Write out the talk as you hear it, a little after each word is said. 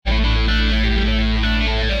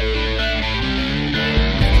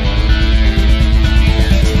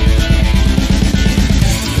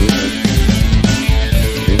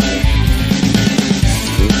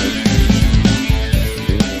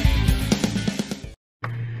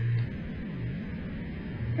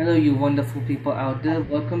Hello, you wonderful people out there.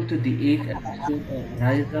 Welcome to the eighth episode of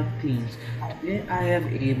Rise Up Teens. Today I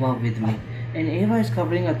have Ava with me, and Ava is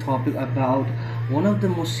covering a topic about one of the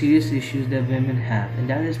most serious issues that women have, and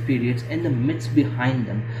that is periods and the myths behind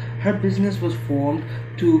them. Her business was formed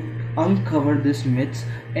to uncover these myths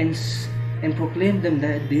and proclaim them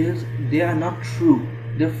that they are not true,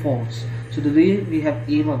 they're false. So today we have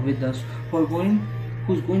Ava with us,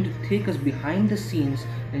 who's going to take us behind the scenes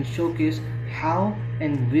and showcase how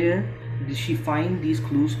and where did she find these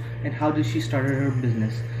clues and how did she start her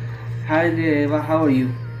business. Hi there, Eva. How are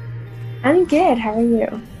you? I'm good. How are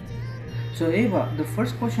you? So, Eva, the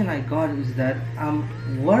first question I got is that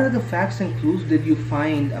what are the facts and clues that you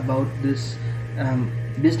find about this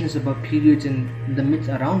business about periods and the myths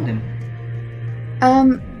around them?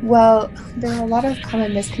 Well, there are a lot of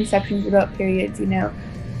common misconceptions about periods,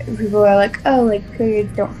 People are like, oh, like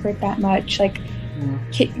periods don't hurt that much. Like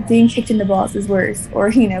Mm, being kicked in the balls is worse.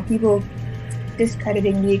 Or, people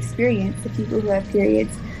discrediting the experience of people who have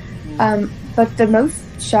periods. mm, But the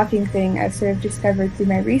most shocking thing I've sort of discovered through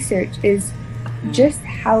my research is mm, just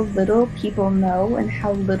how little people know and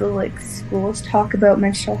how little like schools talk about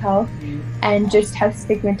menstrual health mm, and just how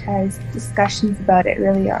stigmatized discussions about it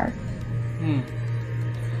really are. mm.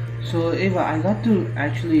 So, Eva, I got to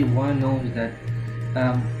actually want to know is that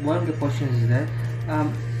one of the questions is that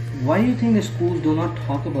um, why do you think the schools do not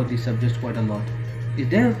talk about these subjects quite a lot? Is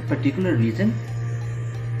there a particular reason?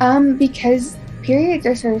 Because periods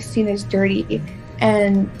are sort of seen as dirty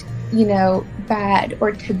and, bad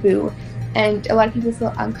or taboo. And a lot of people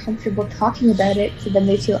feel uncomfortable talking about it, so then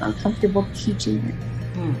they feel uncomfortable teaching it.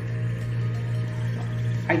 Hmm.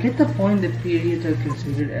 I get the point that periods are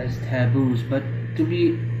considered as taboos, but to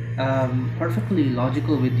be perfectly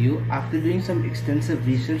logical with you, after doing some extensive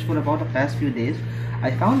research for about the past few days, I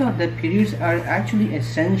found out that periods are actually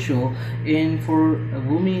essential in for a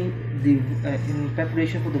woman the in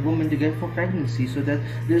preparation for the woman to get for pregnancy, so that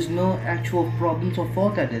there's no actual problems or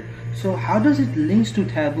fault at it. So how does it links to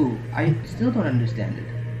taboo? I still don't understand it.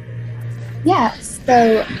 Yeah,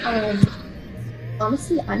 so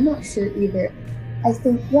honestly, I'm not sure either. I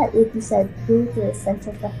think, yeah, like you said, periods are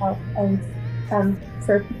essential for health and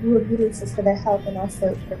for people who have uteruses for their health and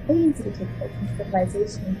also for pregnancy to take place and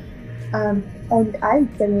fertilization. And I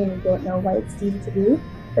genuinely don't know why it's deemed to be,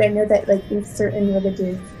 but I know that like in certain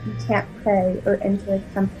religions, you can't pray or enter a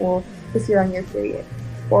temple if you're on your period,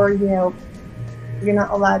 or you're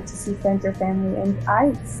not allowed to see friends or family. And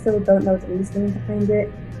I still don't know the reasoning behind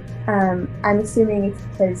it. I'm assuming it's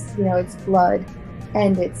because it's blood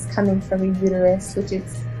and it's coming from a uterus, which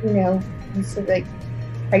is used for like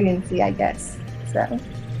pregnancy, I guess. So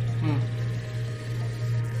Hmm.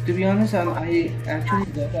 To be honest, I actually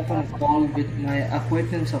got off on a call with my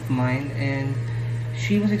acquaintance of mine, and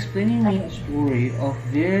she was explaining me a story of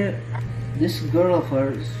where this girl of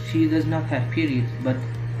hers, she does not have periods, but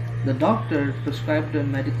the doctor prescribed a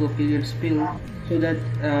medical periods pill so that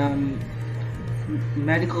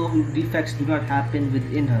medical defects do not happen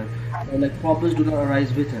within her, or like problems do not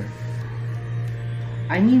arise with her.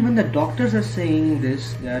 I mean, when the doctors are saying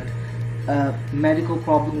this, that medical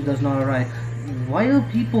problems does not arise, why do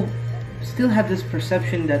people still have this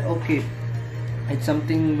perception that okay, it's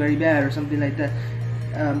something very bad or something like that?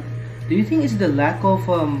 Um, do you think it's the lack of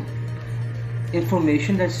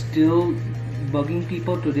information that's still bugging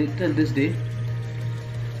people today till this day?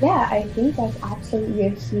 yeah, I think that's absolutely a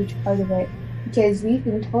huge part of it because we've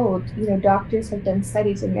been told, doctors have done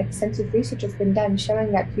studies and extensive research has been done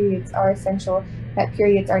showing that periods are essential, that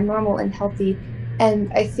periods are normal and healthy.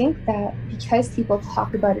 And I think that because people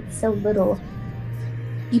talk about it so little,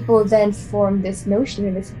 people then form this notion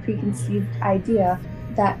and this preconceived idea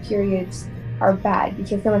that periods are bad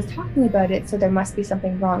because no one's talking about it, so there must be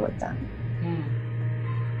something wrong with them. Hmm.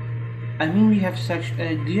 I mean, we have sex.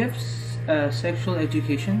 Do you have sexual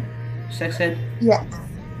education, sex ed? Yes.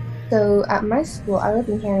 So at my school, I live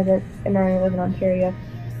in Canada and I live in Ontario.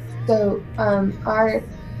 So our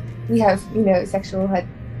we have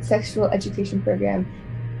sexual education program.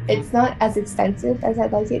 Hmm. It's not as extensive as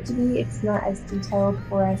I'd like it to be. It's not as detailed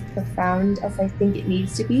or as profound as I think it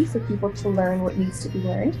needs to be for people to learn what needs to be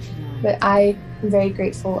learned. But I am very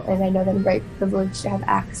grateful and I know that I'm very privileged to have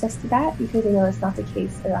access to that because I know it's not the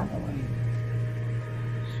case around the world.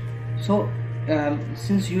 So,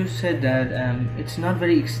 since you said that it's not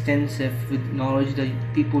very extensive with knowledge that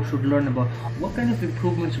people should learn about, what kind of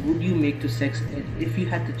improvements would you make to sex ed if you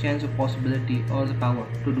had the chance or possibility or the power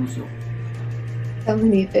to do so? So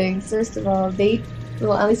many things. First of all,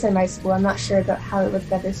 well, at least in my school, I'm not sure about how it was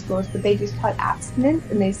at other schools, but they just taught abstinence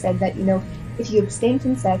and they said that, if you abstain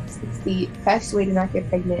from sex, it's the best way to not get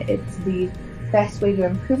pregnant. It's the best way to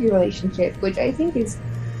improve your relationship, which I think is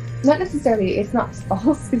not necessarily, it's not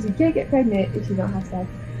false because you can't get pregnant if you don't have sex,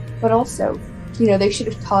 but also, they should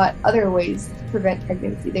have taught other ways to prevent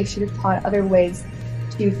pregnancy. They should have taught other ways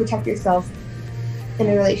to protect yourself in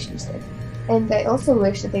a relationship. And I also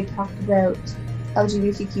wish that they talked about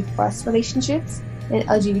LGBTQ plus relationships and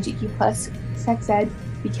LGBTQ plus sex ed,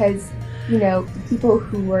 because the people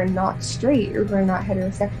who were not straight or who are not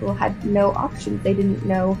heterosexual had no options. They didn't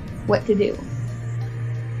know what to do.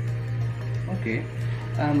 Okay.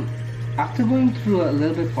 After going through a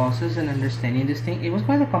little bit process and understanding this thing, it was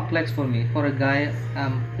kind of complex for me. For a guy,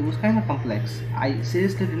 it was kind of complex. I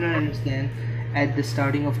seriously did not understand at the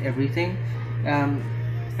starting of everything.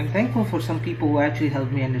 I'm thankful for some people who actually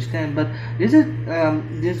helped me understand. But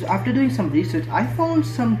this after doing some research, I found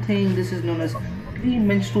something. This is known as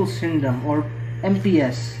premenstrual syndrome, or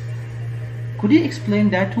MPS. Could you explain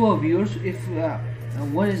that to our viewers? If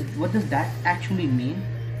what does that actually mean?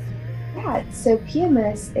 Yeah, so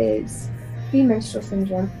PMS is premenstrual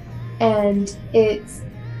syndrome, and it's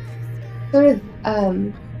sort of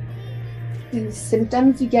the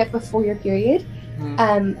symptoms you get before your period,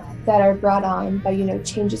 that are brought on by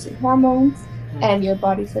changes in hormones and your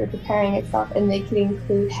body sort of preparing itself, and they can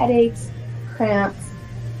include headaches, cramps,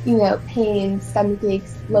 pain, stomach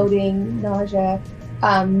aches, bloating, nausea,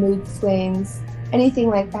 mood swings, anything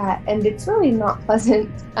like that. And it's really not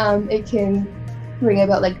pleasant. It can bring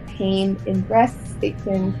about like pain in breasts. It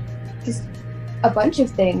can just a bunch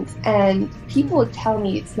of things. And people tell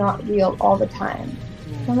me it's not real all the time.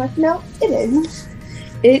 So I'm like, no, it is.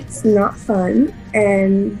 It's not fun.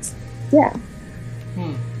 And yeah.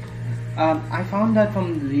 I found that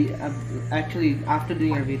from the actually after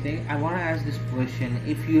doing everything, I want to ask this question.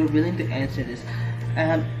 If you're willing to answer this,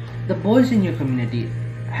 the boys in your community,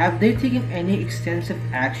 have they taken any extensive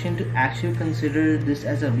action to actually consider this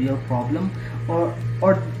as a real problem, or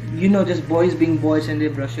just boys being boys and they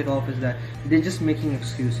brush it off as that they're just making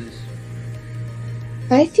excuses?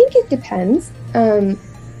 I think it depends on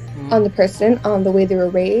the person, on the way they were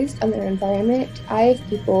raised, on their environment. I have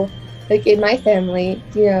people like in my family,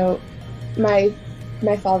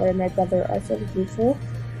 my father and my brother are sort of neutral.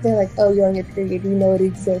 They're like, oh, you're on your period, we know it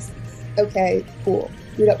exists. Okay, cool.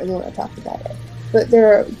 We don't really want to talk about it. But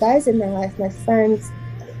there are guys in my life, my friends,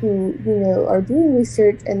 who, are doing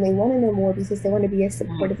research and they want to know more because they want to be as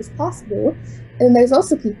supportive as possible. And there's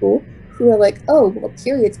also people who are like, oh, well,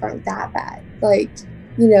 periods aren't that bad. Like,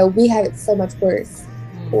 we have it so much worse.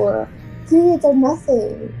 Or periods are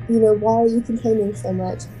nothing. Why are you complaining so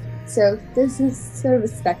much? So there's this sort of a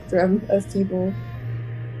spectrum of people.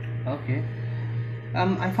 Okay.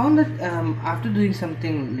 I found that after doing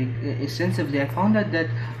something like extensively, I found that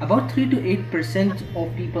about 3 to 8%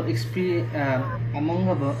 of people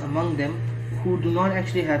among them who do not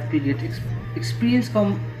actually have periods experience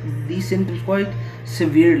these symptoms quite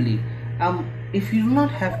severely. If you do not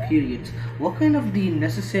have periods, what kind of the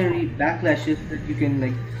necessary backlashes that you can,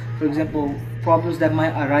 like, for example, problems that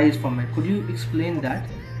might arise from it? Could you explain that?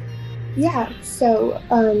 Yeah. So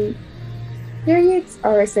periods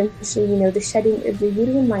are essentially, the shedding of the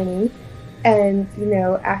uterine lining, and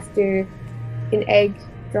after an egg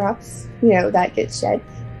drops, that gets shed,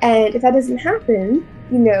 and if that doesn't happen,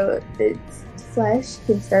 the flesh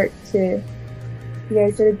can start to,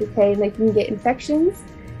 sort of decay, and like you can get infections,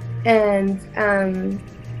 and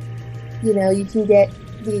you can get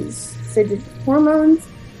these sort of hormones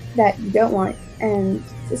that you don't want, and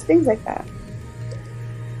just things like that.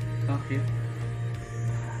 Okay.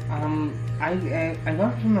 I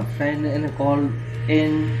got from a friend in a call,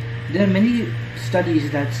 and there are many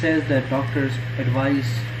studies that says that doctors advise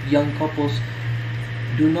young couples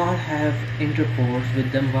do not have intercourse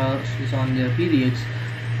with them while she's on their periods.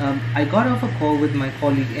 I got off a call with my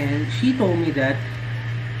colleague, and she told me that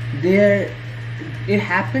it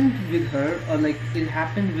happened with her, or like it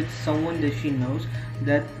happened with someone that she knows,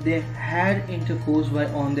 that they had intercourse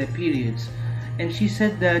while on their periods, and she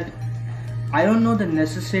said that I don't know the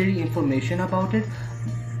necessary information about it.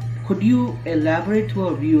 Could you elaborate to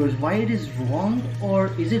our viewers why it is wrong, or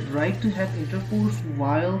is it right to have intercourse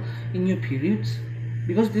while in your periods?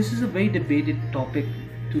 Because this is a very debated topic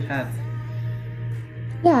to have.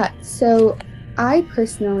 Yeah, so I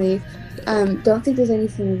personally don't think there's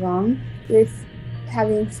anything wrong with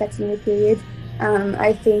having sex in your period.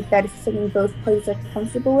 I think that if something both parties are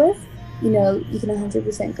comfortable with, you can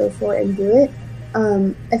 100% go for it and do it.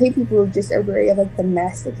 I think people just are worried of like the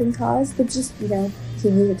mess it can cause, but just, you can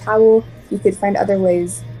use a towel, you could find other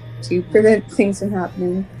ways to prevent things from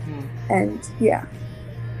happening. And yeah.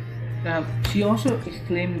 She also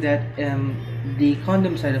exclaimed that the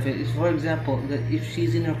condom side of it is, for example, that if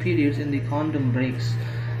she's in her periods and the condom breaks,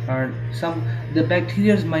 or some the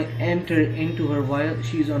bacteria might enter into her while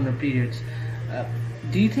she's on her periods. Uh,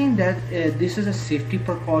 do you think that this is a safety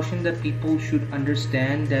precaution that people should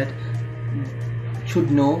understand, that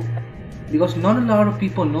should know? Because not a lot of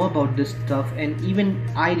people know about this stuff, and even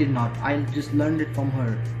I did not. I just learned it from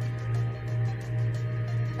her.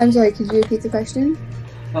 I'm sorry, could you repeat the question?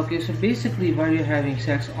 Okay, so basically, while you're having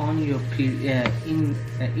sex on your in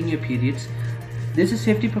your periods, this is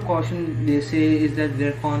safety precaution. They say is that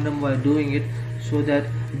wear condom while doing it, so that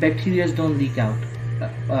bacteria don't leak out,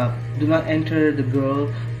 do not enter the girl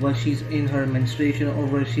while she's in her menstruation or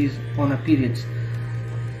while she's on her periods.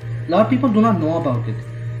 A lot of people do not know about it,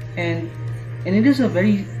 and it is a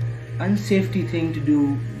very unsafety thing to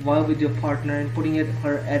do while with your partner and putting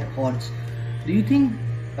her at odds. Do you think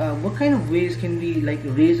what kind of ways can we like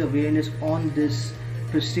raise awareness on this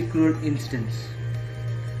particular instance?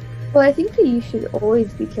 Well, I think that you should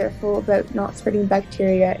always be careful about not spreading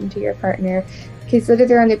bacteria into your partner, because whether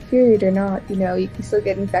they're on their period or not, you can still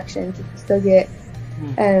get infections, you can still get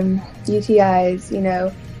UTIs,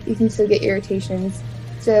 you can still get irritations.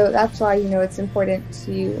 So that's why, it's important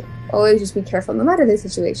to always just be careful no matter the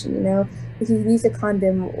situation, if you use a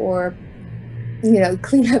condom or,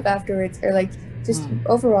 clean up afterwards, or like just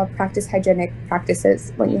overall practice hygienic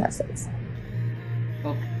practices when you have sex.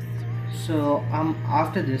 Okay. So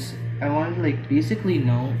after this, I want to like basically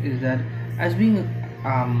know is that as being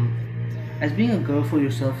as being a girl for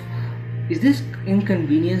yourself, is this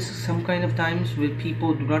inconvenience some kind of times where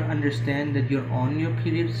people do not understand that you're on your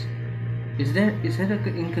periods? Is that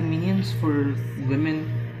an inconvenience for women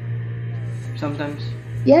sometimes?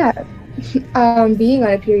 Yeah, being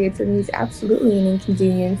on a period for me is absolutely an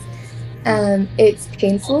inconvenience. It's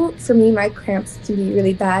painful for me. My cramps can be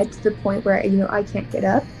really bad to the point where I can't get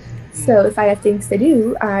up. So if I have things to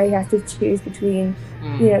do, I have to choose between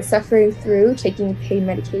suffering through taking pain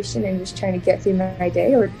medication and just trying to get through my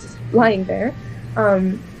day, or just lying there.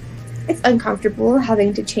 It's uncomfortable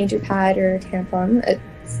having to change a pad or a tampon.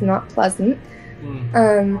 It's not pleasant.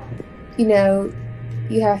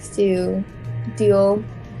 You have to deal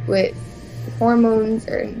with hormones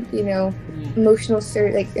or emotional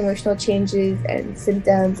changes and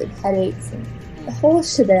symptoms and headaches and the whole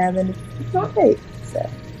shebang, and it's not great. So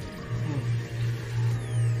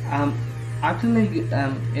Actually,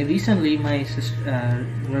 recently my sister,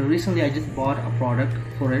 recently I just bought a product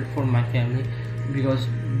for my family, because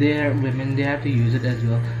they're women, they have to use it as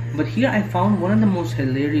well. But here I found one of the most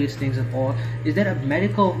hilarious things of all is that a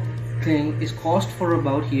medical thing is cost for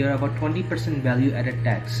about 20% value added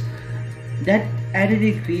tax. That added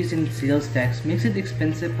increase in sales tax makes it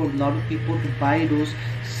expensive for a lot of people to buy those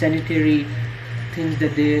sanitary things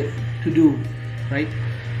that they to do, right?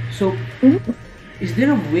 So is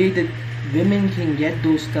there a way that women can get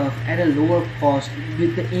those stuff at a lower cost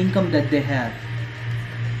with the income that they have?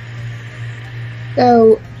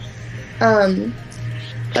 So,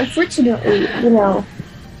 unfortunately,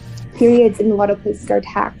 periods in a lot of places are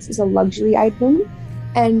taxed as a luxury item,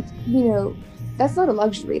 and that's not a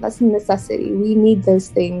luxury, that's a necessity. We need those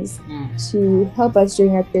things to help us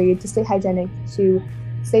during our period, to stay hygienic, to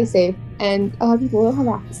stay safe, and a lot of people don't have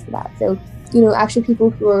access to that. So actually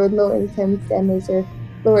people who are in low income families or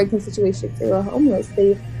lower income situations, they are homeless,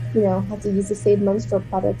 they have to use the same menstrual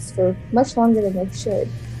products for much longer than they should.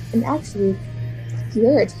 And actually, if you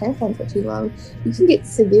wear a tampon for too long, you can get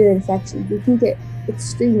severe infections, you can get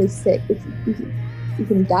extremely sick, you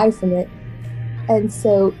can die from it. And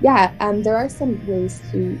so there are some ways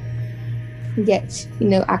to get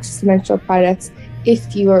access to menstrual products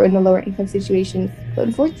if you are in a lower income situation, but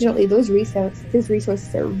unfortunately those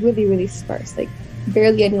resources are really, really sparse. Like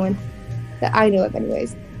barely anyone that I know of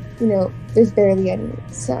anyways, there's barely any.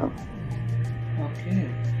 So Okay.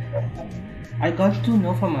 I got to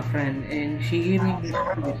know from a friend, and she gave me this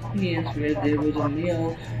experience where there was a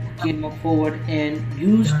male who came up forward and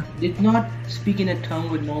did not speak in a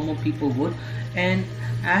tongue with normal people would, and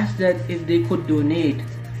asked that if they could donate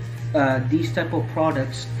these type of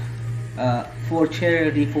products for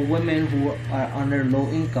charity for women who are under low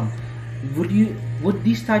income. Would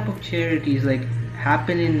these type of charities like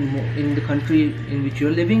happen in the country in which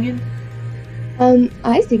you're living in?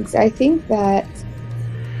 I think so. I think that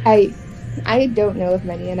I don't know of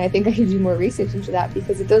many, and I think I should do more research into that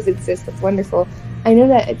because it does exist. That's wonderful. I know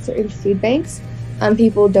that at certain food banks,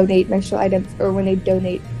 people donate menstrual items, or when they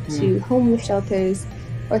donate to homeless shelters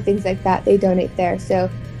or things like that, they donate there. So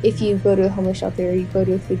if you go to a homeless shelter or you go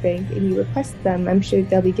to a food bank and you request them, I'm sure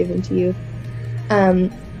they'll be given to you.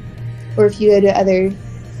 Or if you go to other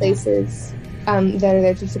places, that are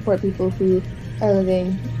there to support people who are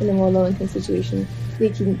living in a more low-income situation. We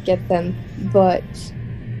can get them, but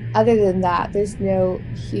other than that, there's no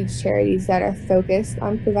huge charities that are focused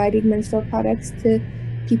on providing menstrual products to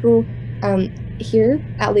people here,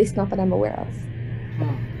 at least not that I'm aware of.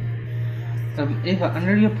 Eva,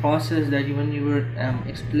 under your process that when you were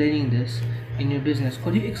explaining this in your business,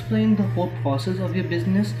 could you explain the whole process of your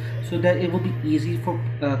business so that it will be easy for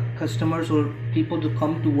customers or people to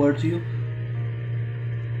come towards you?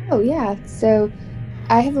 Oh yeah, so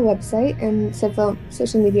I have a website and several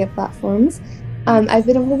social media platforms. I've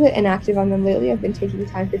been a little bit inactive on them lately. I've been taking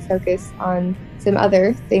time to focus on some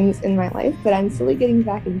other things in my life, but I'm slowly getting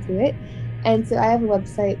back into it. And so I have a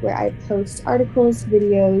website where I post articles,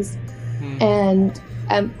 videos, and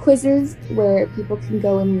quizzes where people can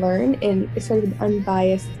go and learn in a sort of an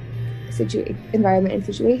unbiased environment and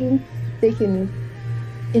situation. They can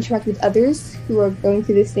interact with others who are going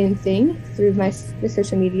through the same thing through the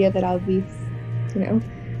social media that I'll be, through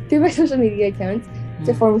my social media accounts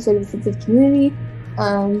to form a sort of sense of community.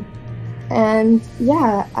 And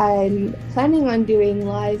yeah, I'm planning on doing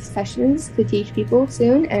live sessions to teach people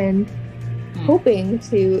soon and hoping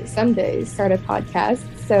to someday start a podcast.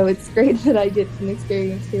 So it's great that I get some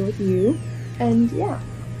experience here with you. And yeah.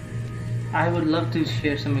 I would love to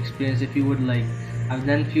share some experience if you would like. I've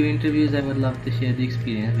done a few interviews. I would love to share the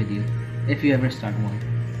experience with you if you ever start one.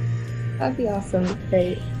 That'd be awesome.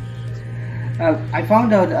 Great. I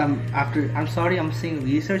found out after, I'm sorry, I'm saying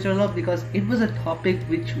research a lot because it was a topic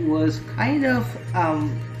which was kind of,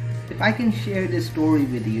 if I can share this story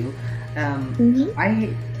with you,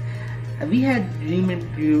 we had human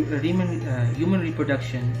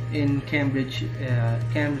reproduction in Cambridge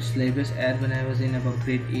Syllabus when I was in about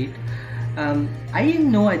grade 8. I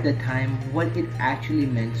didn't know at the time what it actually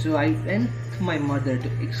meant, so I went to my mother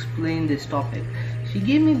to explain this topic. She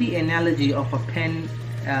gave me the analogy of a pen,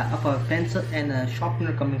 of a pencil and a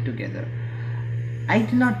sharpener coming together. I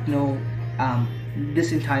did not know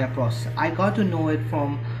this entire process. I got to know it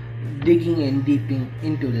from digging and deeping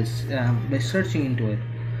into this, by searching into it.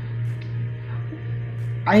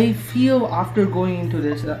 I feel after going into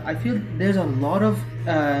this, I feel there's a lot of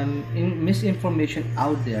misinformation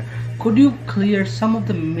out there. Could you clear some of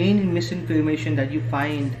the main misinformation that you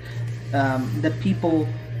find that people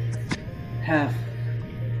have?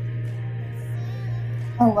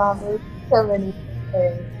 Oh wow, there's so many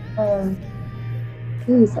things.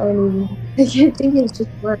 Geez, I can't think it's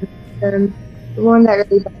just one. The one that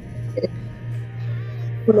really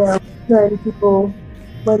when people,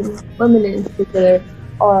 when women in particular,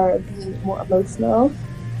 are being more emotional.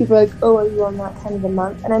 People are like, oh, are you on that time of the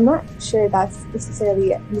month? And I'm not sure that's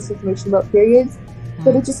necessarily misinformation about periods,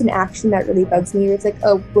 but it's just an action that really bugs me. It's like,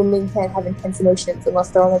 oh, women can't have intense emotions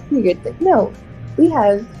unless they're on their period. Like, no, we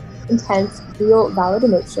have intense, real, valid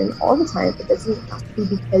emotion all the time. It doesn't have to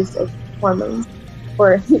be because of hormones,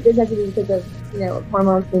 or it doesn't have to be because of,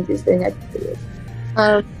 hormone changes during our period.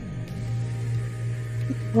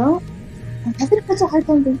 Well, I'm having such a hard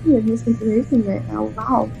time thinking of misinformation right now.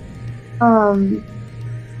 Wow.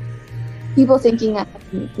 People thinking that,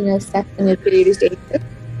 sex in your period is dangerous.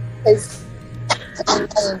 Because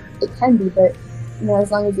it can be, but, as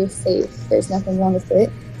long as you're safe, there's nothing wrong with it.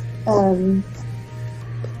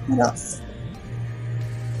 What else?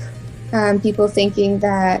 People thinking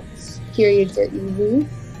that periods are easy.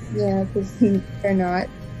 Because they're not.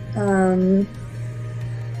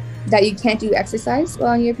 That you can't do exercise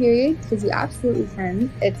while on your period, because you absolutely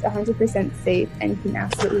can. It's 100% safe and can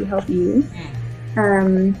absolutely help you.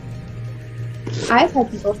 I've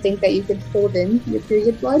had people think that you could hold in your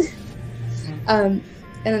period blood, and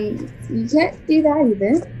you can't do that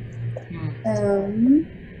either.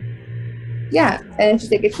 Yeah, and it's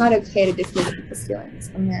just like, it's not okay to dismiss people's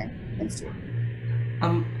feelings when they're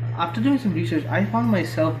menstruating. After doing some research, I found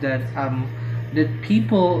myself that that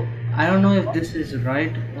people, I don't know if this is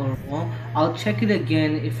right or wrong. I'll check it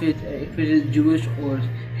again if it is Jewish or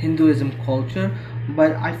Hinduism culture.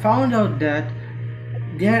 But I found out that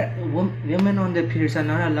women on their periods are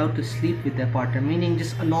not allowed to sleep with their partner, meaning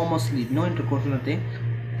just a normal sleep, no intercourse, nothing.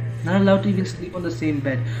 Not allowed to even sleep on the same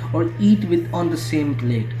bed or eat on the same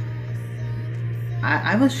plate.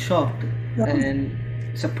 I was shocked and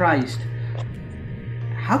surprised.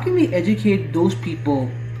 How can we educate those people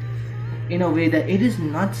in a way that it is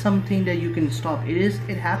not something that you can stop?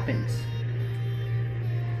 It happens.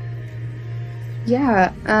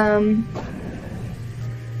 Yeah.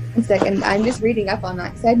 One second, I'm just reading up on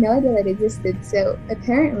that because I had no idea that it existed. So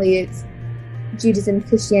apparently it's Judaism,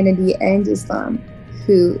 Christianity, and Islam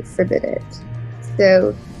who forbid it.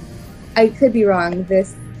 So I could be wrong.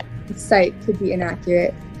 This site could be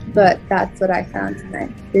inaccurate. but that's what I found when I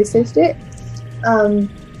researched it. Um,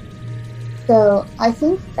 so I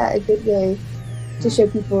think that a good way to show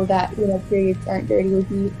people that periods aren't dirty would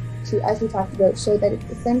be to, as we talked about, show that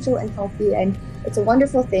it's essential and healthy and it's a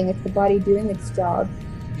wonderful thing. It's the body doing its job,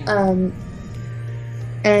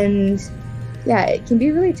 and yeah, it can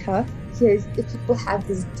be really tough because if people have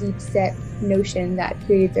this deep set notion that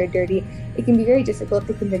periods are dirty, it can be very difficult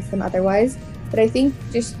to convince them otherwise. But I think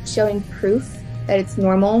just showing proof that it's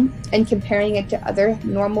normal and comparing it to other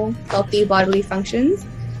normal, healthy bodily functions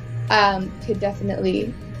could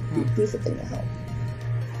definitely do something to help.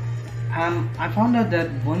 I found out that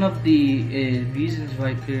one of the reasons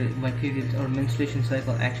why periods or menstruation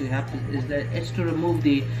cycle actually happens is that it's to remove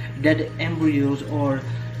the dead embryos or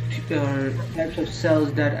types of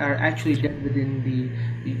cells that are actually dead within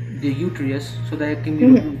the uterus, so that it can be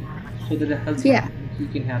removed, so that a healthy pregnancy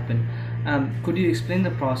can happen. Could you explain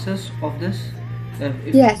the process of this?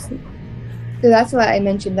 Yes. So that's why I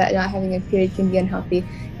mentioned that not having a period can be unhealthy.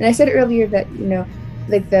 And I said earlier that,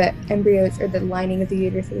 like the embryos or the lining of the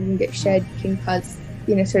uterus that doesn't get shed can cause,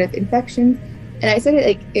 sort of infections. And I said it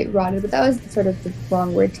like it rotted, but that was sort of the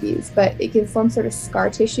wrong word to use. But it can form sort of scar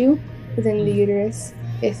tissue within the uterus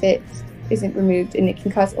if it isn't removed, and it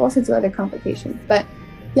can cause all sorts of other complications. But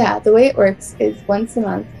yeah, the way it works is once a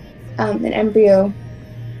month, an embryo,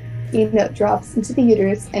 drops into the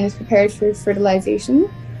uterus and is prepared for fertilization.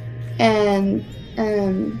 And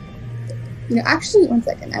actually, one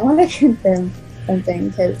second, I want to confirm something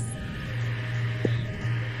because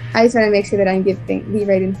I just want to make sure that I'm giving the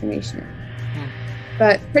right information.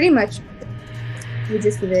 But pretty much the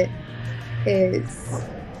gist of it is,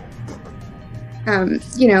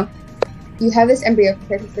 you have this embryo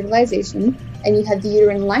prepared for fertilization, and you have the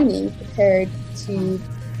uterine lining prepared to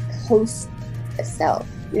host a cell.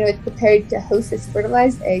 It's prepared to host this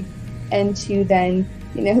fertilized egg and to then,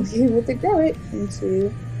 be able to grow it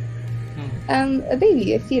into a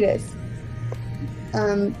baby, a fetus.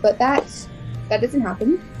 But that doesn't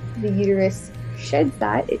happen. The uterus sheds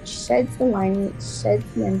that. It sheds the lining, it sheds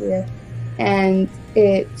the embryo, and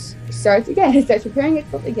it starts again. It starts preparing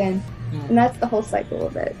itself again. And that's the whole cycle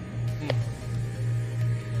of it.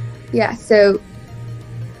 Yeah, so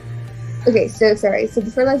sorry. So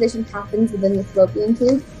the fertilization happens within the fallopian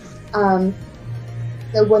tube.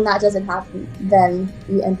 So when that doesn't happen, then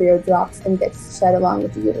the embryo drops and gets shed along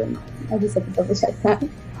with the uterine lining. I just had to double check that.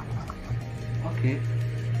 Okay.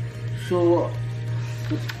 So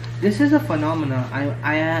this is a phenomena.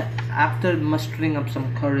 I after mustering up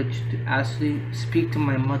some courage to actually speak to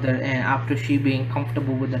my mother, and after she being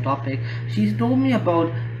comfortable with the topic, she told me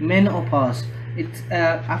about menopause. It's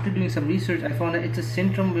after doing some research, I found that it's a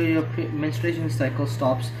syndrome where your menstruation cycle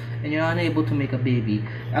stops and you're unable to make a baby.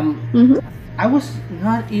 I was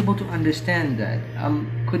not able to understand that.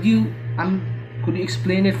 Could you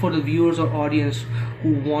explain it for the viewers or audience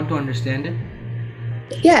who want to understand it?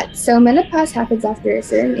 Yeah, so menopause happens after a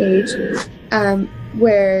certain age,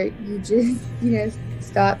 where you just,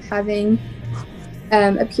 stop having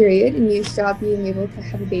a period and you stop being able to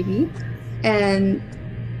have a baby. And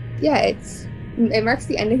yeah, it marks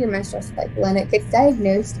the end of your menstrual cycle, and it gets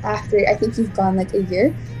diagnosed after, I think you've gone like a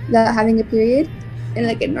year without having a period. And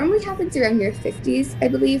like it normally happens around your 50s, I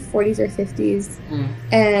believe, 40s or 50s.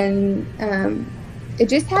 And it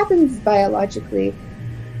just happens biologically.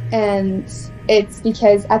 And it's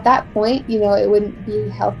because at that point, it wouldn't be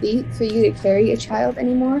healthy for you to carry a child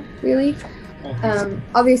anymore, really.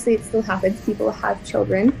 Obviously, it still happens. People have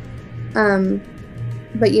children.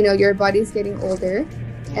 But, your body's getting older.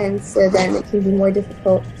 And so then it can be more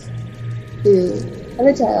difficult to have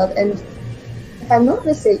a child. And if I'm not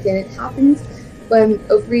mistaken, it happens when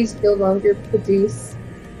ovaries no longer produce,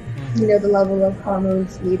 the level of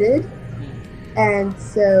hormones needed. And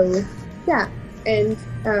so, yeah. And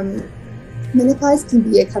menopause can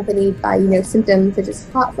be accompanied by, symptoms such as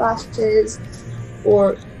hot flashes,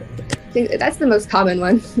 or that's the most common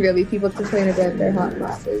one, really. People complain about their hot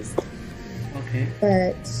flashes. Okay.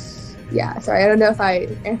 But yeah, sorry, I don't know if I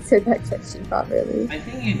answered that question properly. I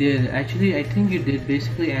think you did. Actually, I think you did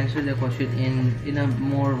basically answer the question in a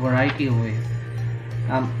more variety of way.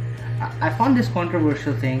 I found this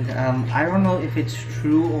controversial thing. I don't know if it's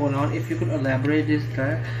true or not. If you could elaborate this,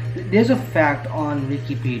 there's a fact on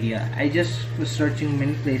Wikipedia. I just was searching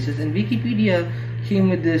many places, and Wikipedia came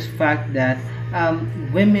with this fact that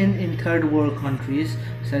women in third world countries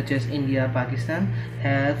such as India, Pakistan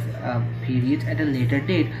have periods at a later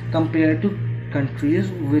date compared to countries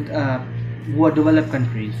with who are developed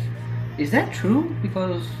countries. Is that true?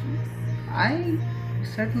 Because I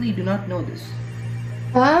certainly do not know this.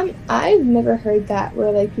 I've never heard that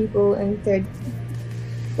where like people in third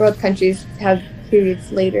world countries have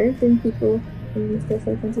periods later than people in these third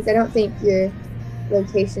world countries. I don't think your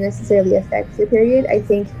location necessarily affects your period. I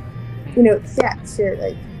think, yeah, sure,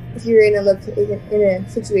 like if you're in a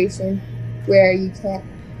situation where you can't,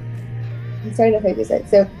 I'm sorry if I just said,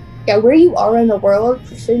 so yeah, where you are in the world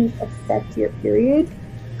shouldn't affect your period.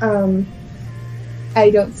 I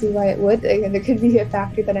don't see why it would. Again, there could be a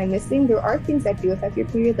factor that I'm missing. There are things that do affect your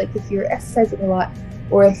period, like if you're exercising a lot,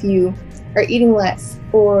 or if you are eating less,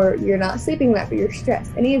 or you're not sleeping enough, or you're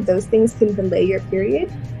stressed. Any of those things can delay your period,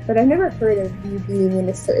 but I've never heard of you being in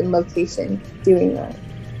a certain location doing that.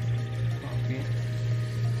 Okay.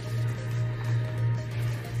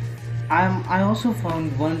 I also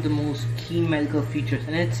found one of the most key medical features,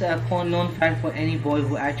 and it's a known fact for any boy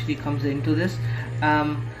who actually comes into this.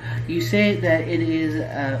 You say that it is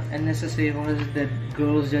unnecessary, or is it that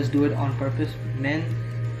girls just do it on purpose? Men,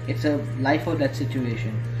 it's a life or death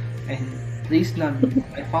situation, and please not.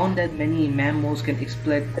 I found that many mammals can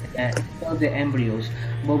expel their embryos,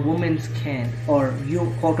 but women can't, or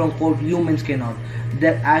you quote unquote humans cannot.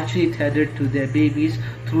 They're actually tethered to their babies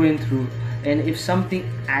through and through, and if something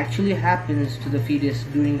actually happens to the fetus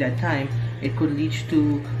during that time, it could lead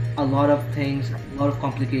to a lot of things, a lot of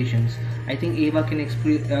complications. I think Ava can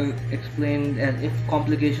explain that if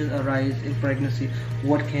complications arise in pregnancy,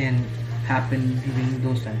 what can happen during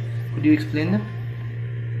those times. Could you explain that?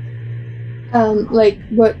 Like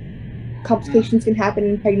what complications can happen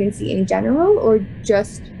in pregnancy in general, or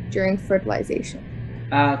just during fertilization?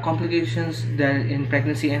 Complications that in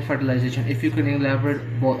pregnancy and fertilization. If you could elaborate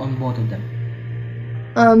on both of them.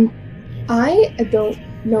 I don't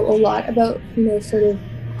know a lot about sort of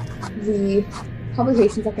the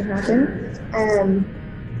complications that can happen.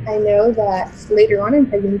 I know that later on in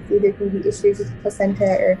pregnancy there can be issues with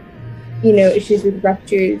placenta, or issues with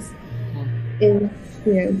ruptures in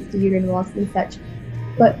the uterine walls and such.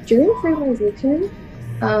 But during fertilization,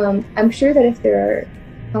 I'm sure that if there are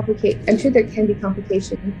I'm sure there can be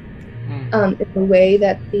complications in the way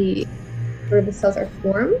that the cells are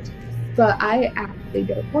formed. But I actually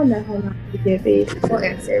don't know how not to give a full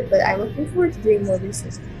answer. But I'm looking forward to doing more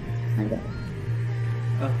research to find out.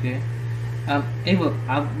 Okay. Ava,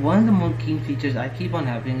 one of the more keen features I keep on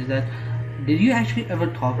having is that, did you actually ever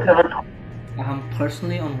talk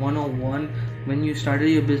personally on 101 when you started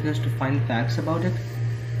your business to find facts about it?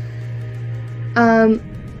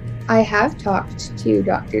 I have talked to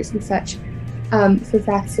doctors and such for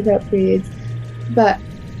facts about periods, but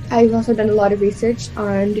I've also done a lot of research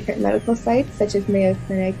on different medical sites such as Mayo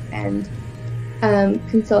Clinic and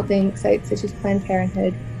consulting sites such as Planned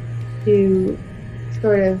Parenthood to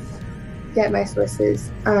sort of get my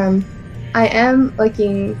sources. I am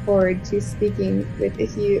looking forward to speaking with a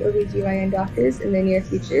few OBGYN doctors in the near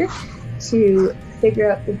future to figure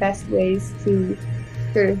out the best ways to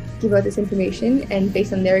sort of give out this information and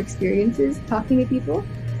based on their experiences talking to people.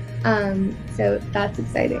 So that's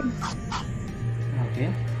exciting. Okay.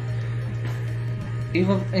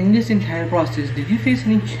 Eva, in this entire process, did you face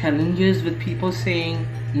any challenges with people saying,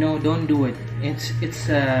 "No, don't do it. It's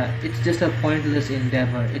just a pointless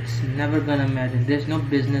endeavor. It's never gonna matter. There's no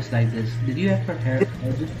business like this." Did you ever hear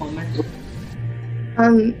those comments?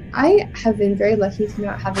 I have been very lucky to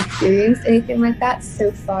not have experienced anything like that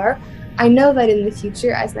so far. I know that in the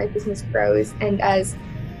future, as my business grows and as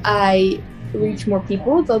I reach more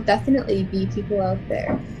people, there'll definitely be people out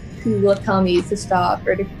there who will tell me to stop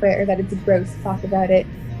or declare that it's gross to talk about it.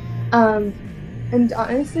 And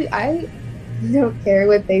honestly, I don't care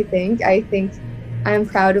what they think. I think I'm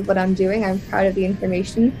proud of what I'm doing. I'm proud of the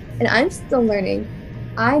information, and I'm still learning.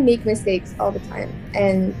 I make mistakes all the time,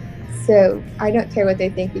 and so I don't care what they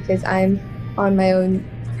think because I'm on my own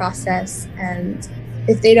process, and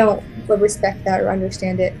if they don't respect that or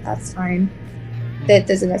understand it, that's fine. That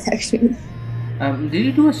doesn't affect me. Did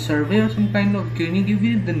you do a survey or some kind of? Can you give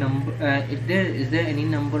me the number? Is there any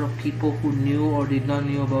number of people who knew or did not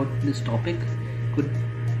know about this topic?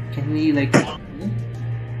 Can we like?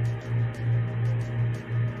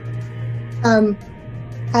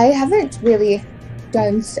 I haven't really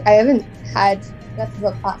done. I haven't had enough of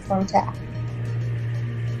a platform to.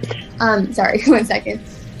 Sorry, 1 second.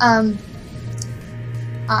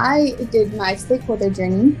 I did my stakeholder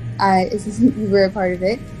journey. We were a part of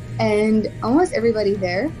it. And almost everybody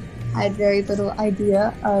there had very little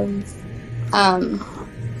idea of,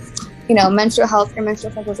 menstrual health or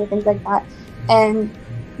menstrual cycles or things like that. And,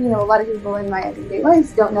 a lot of people in my everyday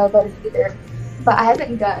life don't know about it either. But I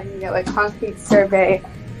haven't done, a concrete survey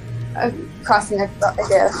crossing a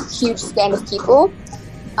huge span of people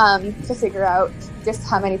to figure out just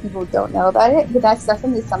how many people don't know about it. But that's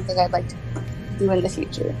definitely something I'd like to do in the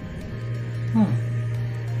future.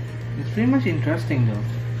 Pretty much interesting though.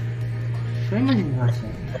 Pretty much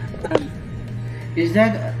interesting. Um, is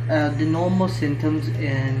that the normal symptoms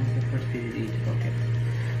in the first period age? Okay.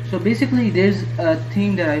 So basically, there's a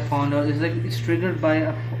thing that I found out is like it's triggered by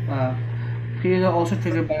a periods are also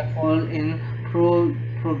triggered by a fall in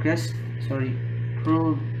progress sorry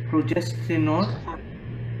pro progesterone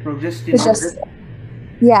It's progesterone. just,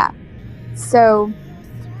 yeah. So,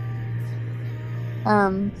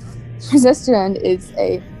 um, progesterone is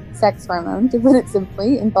a sex hormone, to put it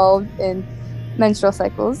simply, involved in menstrual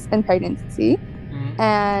cycles and pregnancy. Mm,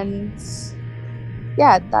 And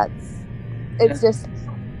yeah, it's that's just,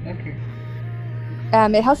 okay.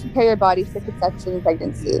 it helps prepare your body for conception and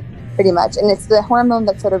pregnancy, pretty much. And it's the hormone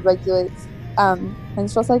that sort of regulates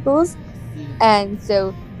menstrual cycles. Mm, And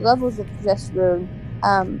so levels of progesterone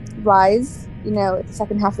rise, at the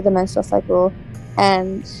second half of the menstrual cycle.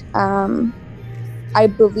 And I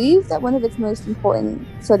believe that one of its most important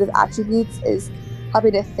sort of attributes is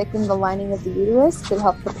probably to thicken the lining of the uterus to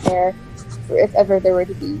help prepare for if ever there were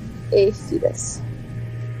to be a fetus.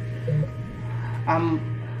 um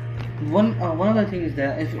one other thing is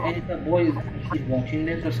that if a boy is actually watching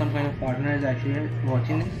this or some kind of partner is actually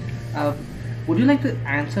watching this, uh, would you like to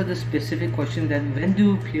answer the specific question that when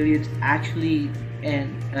do periods actually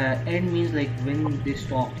end? End means like when they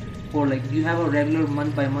stop, or like do you have a regular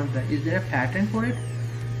month by month? Is there a pattern for it?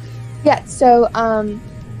 Yeah, so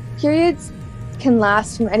periods can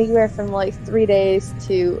last from anywhere from like 3 days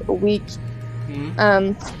to a week. Hmm.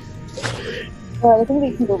 Well, I think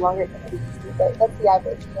they can go longer than a week, but that's the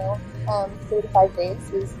average, 3 to 5 days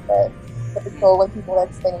is the typical when people are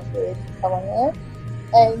explaining periods how long they are.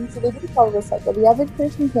 And so they do follow the cycle. The average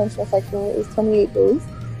person's menstrual cycle is 28 days.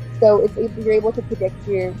 So you're able to predict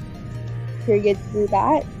your period through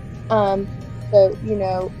that. So,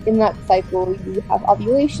 in that cycle, you have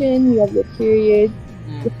ovulation, you have your period,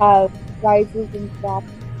 you have rises and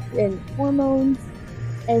drops in hormones,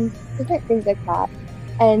 and different things like that.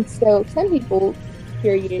 And so some people,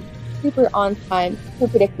 period, super on time,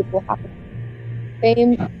 super predictable happen.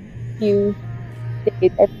 Same few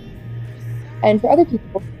days. And for other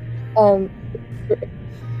people,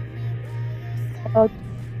 about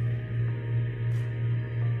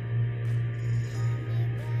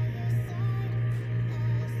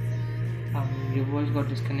Your voice got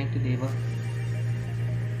disconnected, Eva.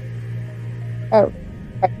 oh,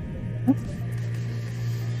 right.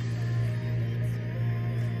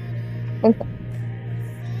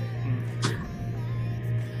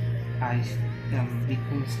 I we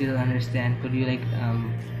can still understand. Could you we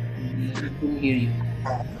couldn't hear you.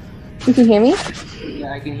 You can hear me?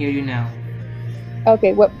 Yeah, I can hear you now.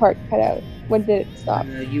 Okay, what part cut out? When did it stop?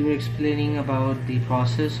 You were explaining about the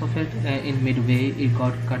process of it. In midway, it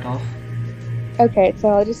got cut off. Okay, so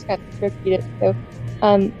I'll just kind of repeat it. So,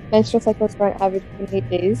 menstrual cycles are on average 28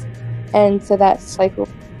 days, and so that cycle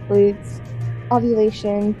includes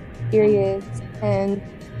ovulation, periods, and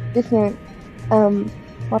different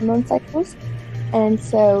hormone cycles. And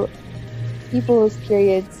so, people's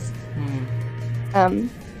periods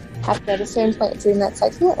happen at a certain point during that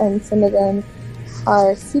cycle, and some of them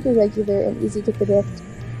are super regular and easy to predict,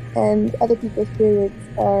 and other people's periods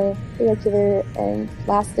are irregular and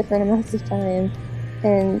last different amounts of time,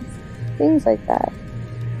 and things like that.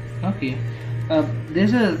 Okay.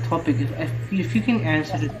 There's a topic. If you can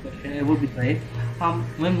answer this question, it would be great.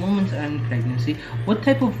 When women are in pregnancy, what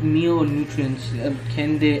type of meal or nutrients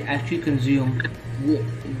can they actually consume,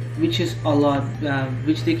 which is a lot,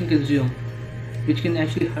 which they can consume, which can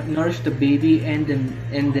actually nourish the baby and them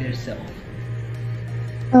and their self?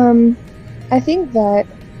 I think that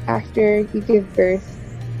after you give birth,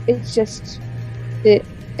 it's just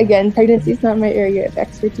again, pregnancy is not my area of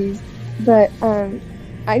expertise, but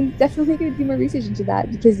I'm definitely going to do more research into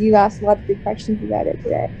that because you asked a lot of good questions about it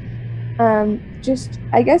today. Just,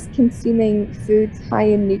 I guess, consuming foods high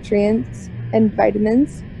in nutrients and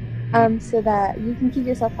vitamins, so that you can keep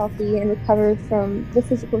yourself healthy and recover from the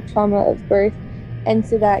physical trauma of birth, and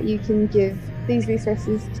so that you can give these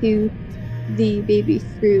resources to the baby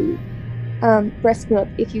through breast milk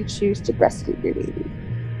if you choose to breastfeed your baby.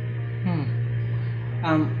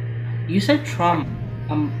 You said trauma.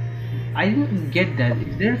 I didn't get that.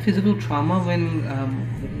 Is there a physical trauma when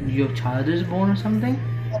your child is born or something?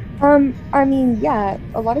 I mean, yeah,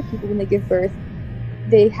 a lot of people when they give birth,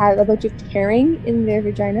 they have a bunch of tearing in their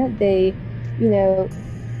vagina. They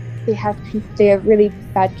have really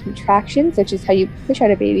bad contractions, which is how you push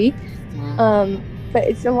out a baby. But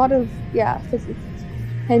it's a lot of it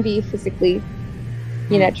can be physically,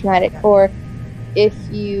 traumatic. Or if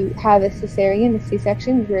you have a cesarean, a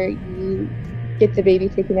C-section, where you get the baby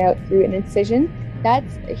taken out through an incision,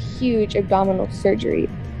 that's a huge abdominal surgery.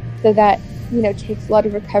 So that, takes a lot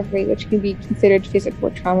of recovery, which can be considered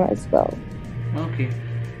physical trauma as well. Okay.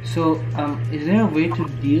 So, is there a way to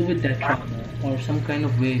deal with that trauma or some kind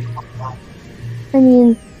of way? I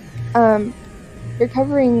mean, um,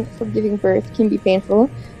 recovering from giving birth can be painful.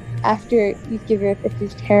 After you give birth, if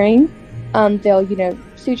there's tearing, they'll,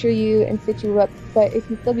 suture you and stitch you up, but it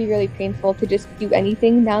can still be really painful to just do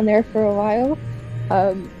anything down there for a while.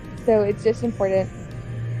 Um, so it's just important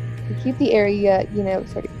to keep the area,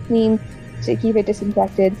 sort of clean, to keep it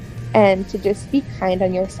disinfected, and to just be kind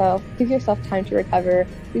on yourself. Give yourself time to recover,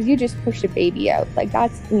 because you just pushed a baby out. Like,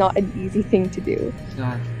 that's not an easy thing to do. It's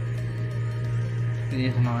not. It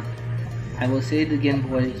is not. I will say it again,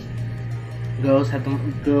 boys. Girls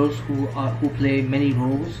who play many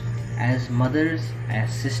roles as mothers,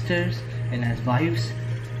 as sisters, and as wives.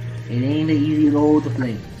 It ain't an easy role to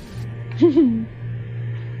play.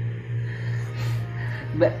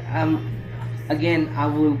 But again, I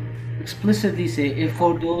will explicitly say, if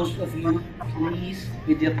for those of you, please,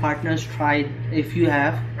 with your partners, try, if you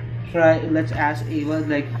have, try, let's ask Ava,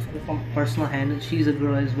 like, from personal hand, she's a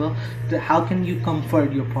girl as well, how can you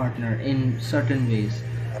comfort your partner in certain ways?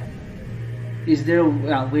 Is there a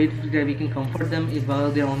way that we can comfort them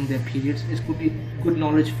while they're on their periods? It could be good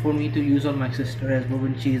knowledge for me to use on my sister as well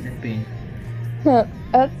when she is in pain.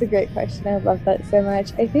 That's a great question. I love that so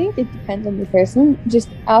much. I think it depends on the person. Just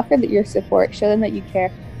offer that your support, show them that you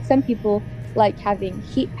care. Some people like having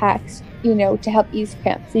heat packs, to help ease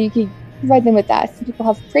cramps. So you can provide them with that. Some people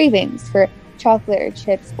have cravings for chocolate or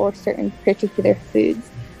chips or certain particular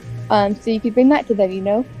foods. So you could bring that to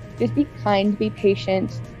them, just be kind, be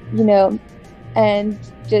patient, and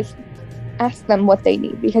just ask them what they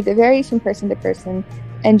need, because it varies from person to person,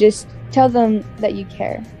 and just tell them that you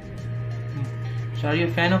care. So are you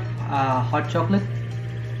a fan of hot chocolate?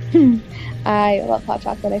 I love hot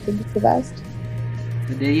chocolate. I think it's the best.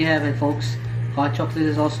 So there you have it, folks. Hot chocolate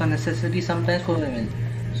is also a necessity sometimes for women,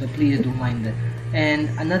 so please do mind that. And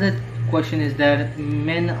another question is that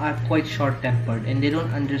men are quite short-tempered, and they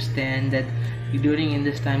don't understand that during in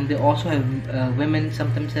this time they also have women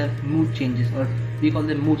sometimes have mood changes, or we call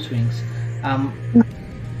them mood swings.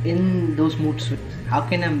 In those mood swings, how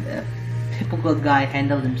can a typical guy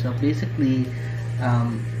handle himself? Basically,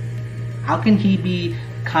 how can he be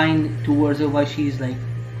kind towards her while she's like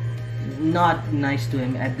not nice to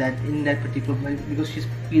him in that particular moment because she's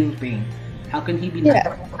feeling pain? How can he be nice?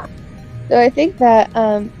 So I think that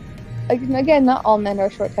again, not all men are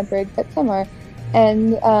short-tempered, but some are.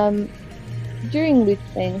 And during mood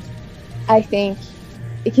swings, I think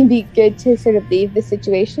it can be good to sort of leave the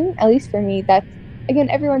situation. At least for me, that's,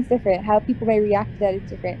 again, everyone's different. How people may react to that is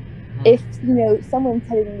different. If someone's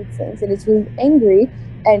having mood swings and is really angry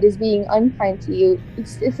and is being unkind to you,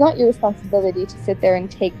 it's not your responsibility to sit there and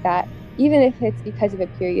take that, even if it's because of a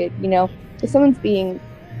period. If someone's being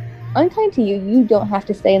unkind to you, you don't have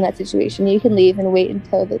to stay in that situation. You can leave and wait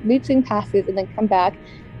until the mood swing passes, and then come back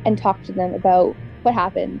and talk to them about what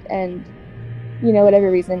happened and whatever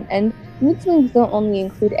reason. And mood swings don't only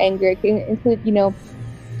include anger; it can include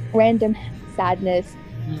random sadness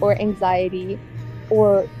or anxiety,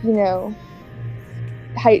 or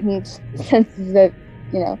heightened senses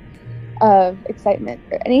of excitement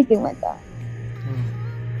or anything like that.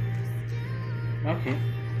 Okay.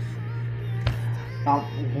 Now,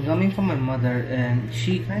 coming from my mother, and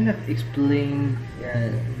she kind of explained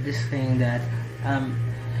this thing that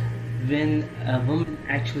when a woman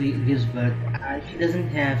actually gives birth, she doesn't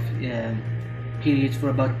have periods for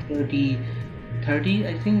about 30,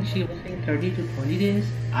 I think she was saying 30 to 20 days.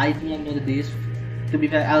 I do not know the days. To be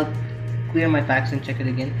fair, I'll clear my facts and check it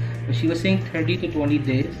again. But she was saying 30 to 20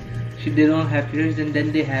 days. They don't have periods, and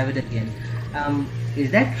then they have it again. Is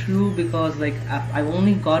that true? Because like I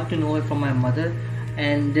only got to know it from my mother,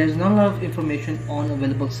 and there's not a lot of information on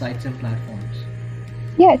available sites and platforms.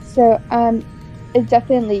 Yeah, so it's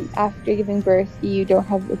definitely after giving birth, you don't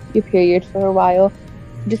have your period for a while.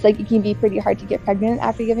 Just like it can be pretty hard to get pregnant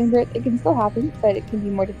after giving birth, it can still happen, but it can be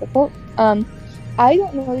more difficult. I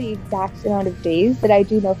don't know the exact amount of days, but I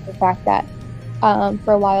do know for the fact that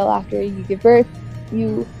for a while after you give birth,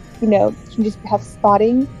 you can just have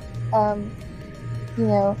spotting.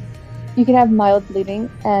 You can have mild bleeding,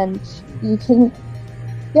 and you can,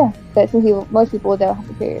 but most people don't have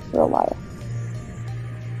a period for a while.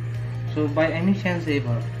 So, by any chance,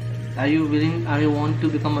 Ava, are you want to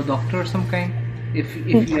become a doctor of some kind? If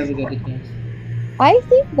you ever get a chance. I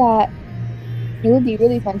think that it would be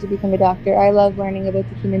really fun to become a doctor. I love learning about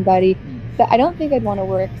the human body, but I don't think I'd want to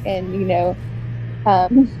work in,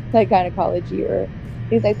 like gynecology or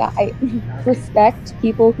things like that. I Okay. respect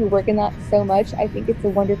people who work in that so much. I think it's a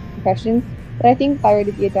wonderful profession. But I think if I were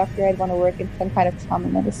to be a doctor, I'd want to work in some kind of trauma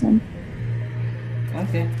medicine.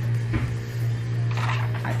 Okay.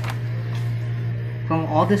 I, from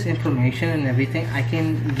all this information and everything, I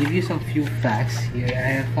can give you some few facts here.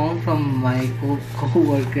 I have found from my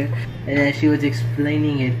co-worker, and she was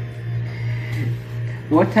explaining it.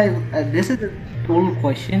 What type? This is a total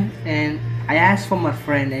question, and I asked for my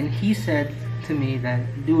friend, and he said to me that,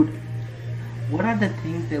 dude, what are the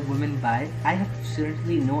things that women buy? I have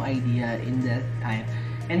certainly no idea in that time.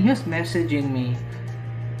 And he was messaging me,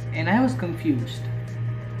 and I was confused.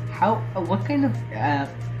 How? What kind of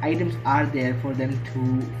items are there for them to,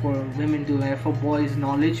 for women to wear? For boys'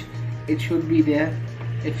 knowledge, it should be there.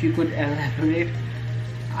 If you could elaborate,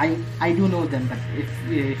 I do know them, but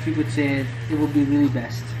if you could say it, it would be really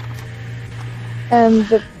best.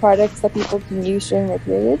 The products that people can use during their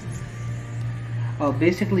periods.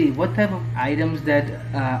 Basically, what type of items that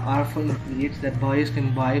are for periods that boys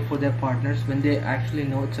can buy for their partners when they actually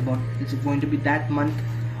know it's going to be that month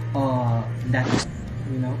or that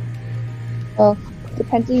you know. Well,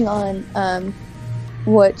 depending on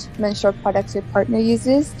what menstrual products your partner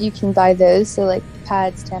uses, you can buy those. So like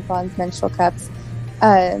pads, tampons, menstrual cups,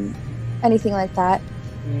 um, anything like that.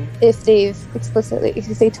 Mm. If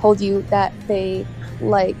they told you that they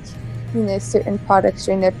like, certain products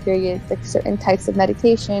during their period, like certain types of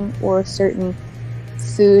medication or certain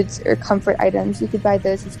foods or comfort items, you could buy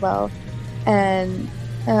those as well. And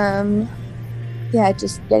yeah,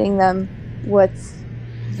 just getting them what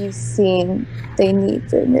you've seen they need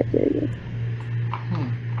during their period. Hmm.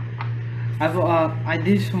 I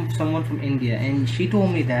did someone from India, and she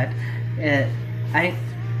told me that uh, I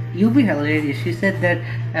you'll be hilarious. She said that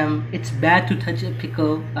it's bad to touch a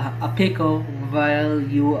pickle while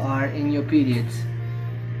you are in your periods.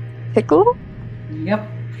 Pickle? Yep,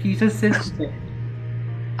 he just said that.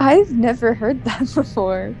 I've never heard that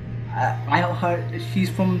before. I heard she's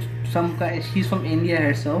from she's from India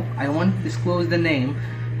herself. I won't disclose the name,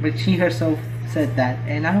 but she herself said that,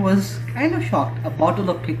 and I was kind of shocked. A bottle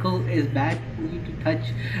of pickle is bad for you to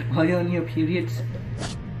touch while you're on your periods.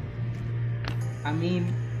 I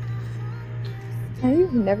mean,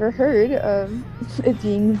 I've never heard of it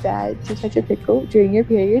being bad to touch a pickle during your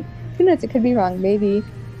period. Who knows? It could be wrong. Maybe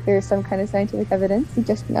there's some kind of scientific evidence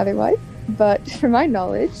suggesting otherwise. But from my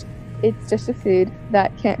knowledge, it's just a food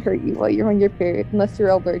that can't hurt you while you're on your period, unless you're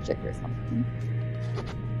allergic or something.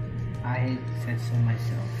 I said so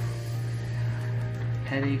myself.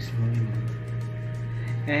 Headaches, very much.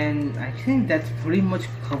 And I think that pretty much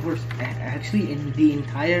covers actually in the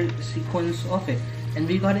entire sequence of it. And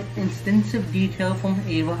we got extensive detail from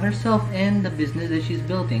Ava herself and the business that she's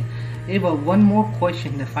building. Ava, one more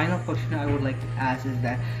question, the final question I would like to ask is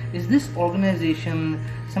that, is this organization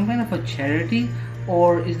some kind of a charity,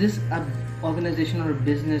 or is this a organization or a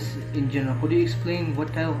business in general? Could you explain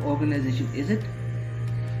what type of organization is it?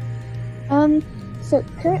 So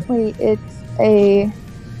currently it's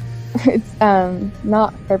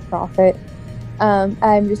not for profit.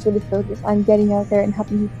 I'm just really focused on getting out there and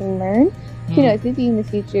helping people learn. Maybe in the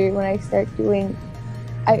future when I start doing,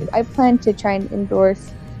 I plan to try and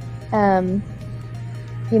endorse,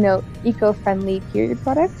 eco-friendly period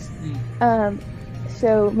products.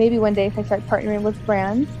 So maybe one day if I start partnering with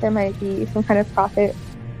brands, there might be some kind of profit.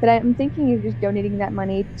 But I'm thinking of just donating that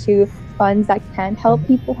money to funds that can help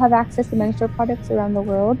people have access to menstrual products around the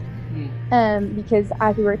world. Because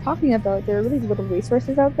as we were talking about, there are really little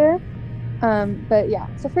resources out there. But yeah,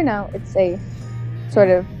 so for now, it's a sort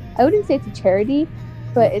of, I wouldn't say it's a charity,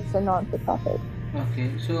 but it's a non-for-profit.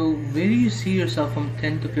 Okay, so where do you see yourself from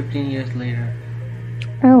 10 to 15 years later?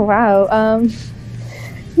 Oh, wow.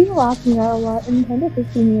 People ask me that a lot. In 10 to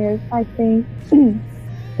 15 years, I think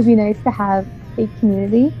it'd be nice to have a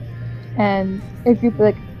community and a group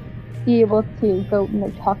of, be able to go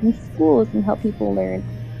and talk in schools and help people learn,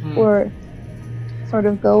 or sort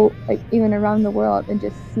of go even around the world and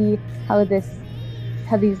just see how these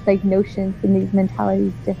notions and these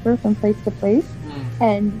mentalities differ from place to place,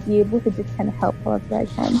 and be able to just kind of help however I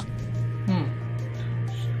can.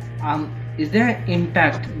 Is there an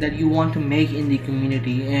impact that you want to make in the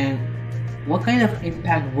community, and what kind of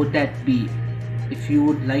impact would that be, if you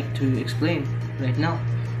would like to explain right now?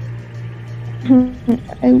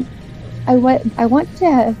 I want to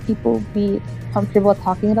have people be comfortable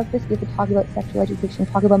talking about this. We could talk about sexual education,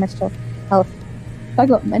 talk about menstrual health, talk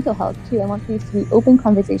about mental health too. I want these to be open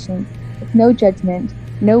conversations with no judgment,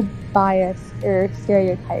 no bias or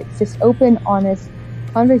stereotypes, just open, honest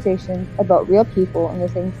conversations about real people and the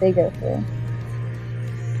things they go through.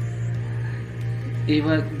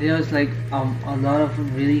 Eva, there's like a lot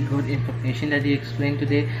of really good information that you explained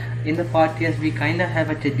today. In the podcast, we kind of have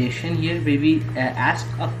a tradition here where we ask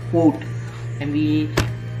a quote and we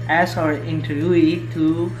ask our interviewee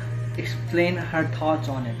to explain her thoughts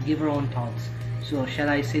on it, give her own thoughts. So, shall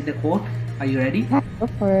I say the quote? Are you ready? Yeah, go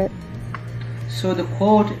for it. So, the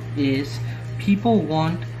quote is: people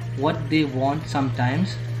want what they want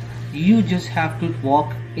sometimes. You just have to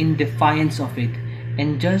walk in defiance of it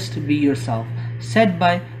and just be yourself. Said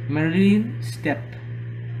by Meryl Streep.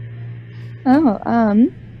 Oh,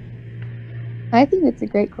 I think it's a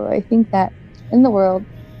great quote. I think that in the world,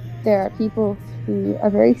 there are people who are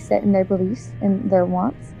very set in their beliefs and their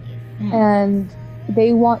wants, and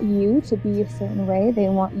they want you to be a certain way. They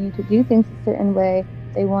want you to do things a certain way.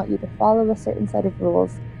 They want you to follow a certain set of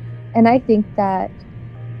rules. And I think that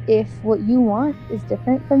if what you want is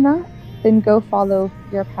different from that, then go follow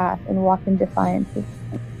your path and walk in defiance of,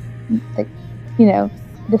 like,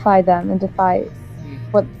 defy them and defy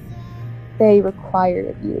what they require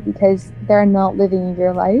of you, because they're not living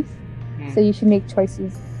your life. So you should make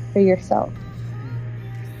choices for yourself.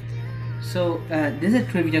 So this is a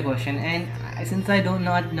trivia question, and since I do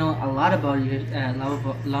not know a lot about you,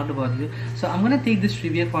 so I'm gonna take this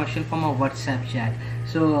trivia question from a WhatsApp chat.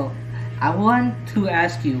 So I want to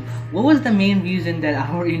ask you, what was the main reason that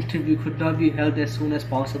our interview could not be held as soon as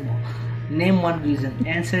possible? Name one reason.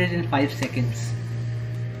 Answer it in 5 seconds.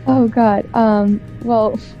 Oh God.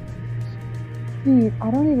 Well,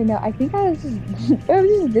 I don't even know. I think I was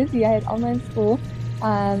just busy. I had online school.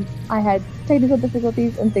 I had technical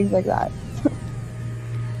difficulties and things like that.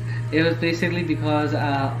 It was basically because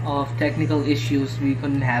of technical issues we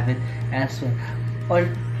couldn't have it as well. Or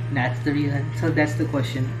that's the reason. So that's the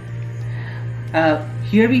question.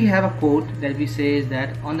 Here we have a quote that we say is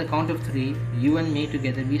that on the count of 3, you and me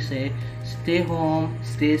together, we say, stay home,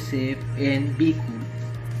 stay safe, and be cool.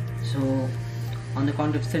 So on the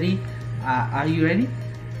count of 3, are you ready?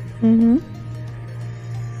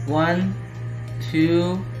 1,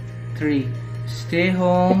 2, 3. Stay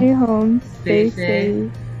home, Stay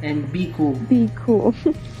safe, and be cool. be cool.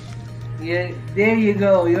 Yeah, there you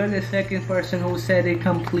go. You're the second person who said it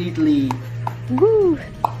completely. Woo!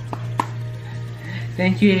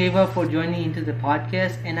 Thank you, Eva, for joining into the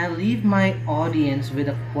podcast. And I leave my audience with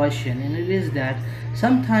a question, and it is that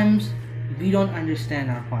sometimes we don't understand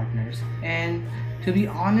our partners. And to be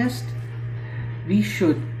honest, we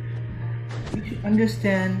should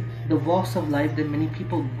understand the walks of life that many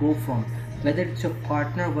people go from, whether it's your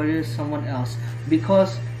partner, whether it's someone else.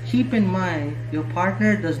 Because keep in mind, your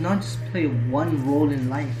partner does not just play one role in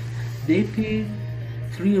life. They play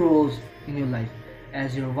 3 roles in your life: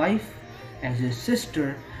 as your wife, as your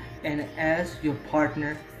sister, and as your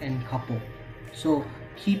partner and couple. So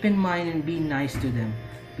keep in mind and be nice to them,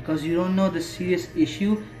 because you don't know the serious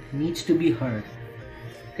issue needs to be heard.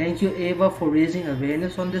 Thank you, Eva, for raising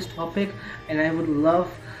awareness on this topic, and I would love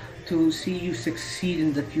to see you succeed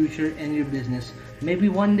in the future in your business. Maybe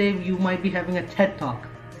one day you might be having a TED Talk.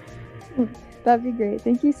 That'd be great.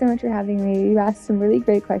 Thank you so much for having me. You asked some really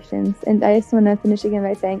great questions, and I just want to finish again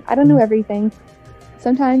by saying I don't know everything.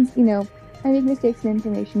 Sometimes, I make mistakes in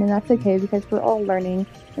information, and that's okay because we're all learning.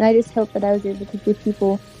 And I just hope that I was able to give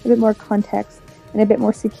people a bit more context and a bit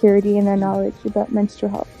more security in their knowledge about menstrual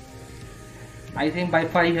health. I think by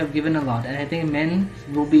far you have given a lot, and I think men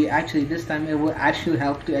will be actually, this time it will actually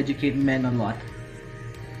help to educate men a lot.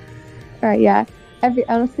 Alright, yeah.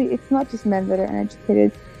 Honestly, it's not just men that are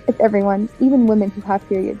uneducated, it's everyone. Even women who have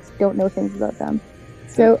periods don't know things about them.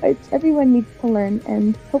 So everyone needs to learn,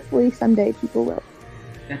 and hopefully someday people will.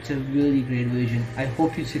 That's a really great vision. I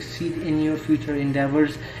hope you succeed in your future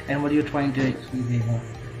endeavors and what you're trying to achieve, Eva.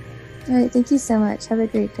 Alright, thank you so much. Have a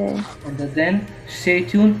great day. Until then, stay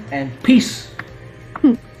tuned and peace.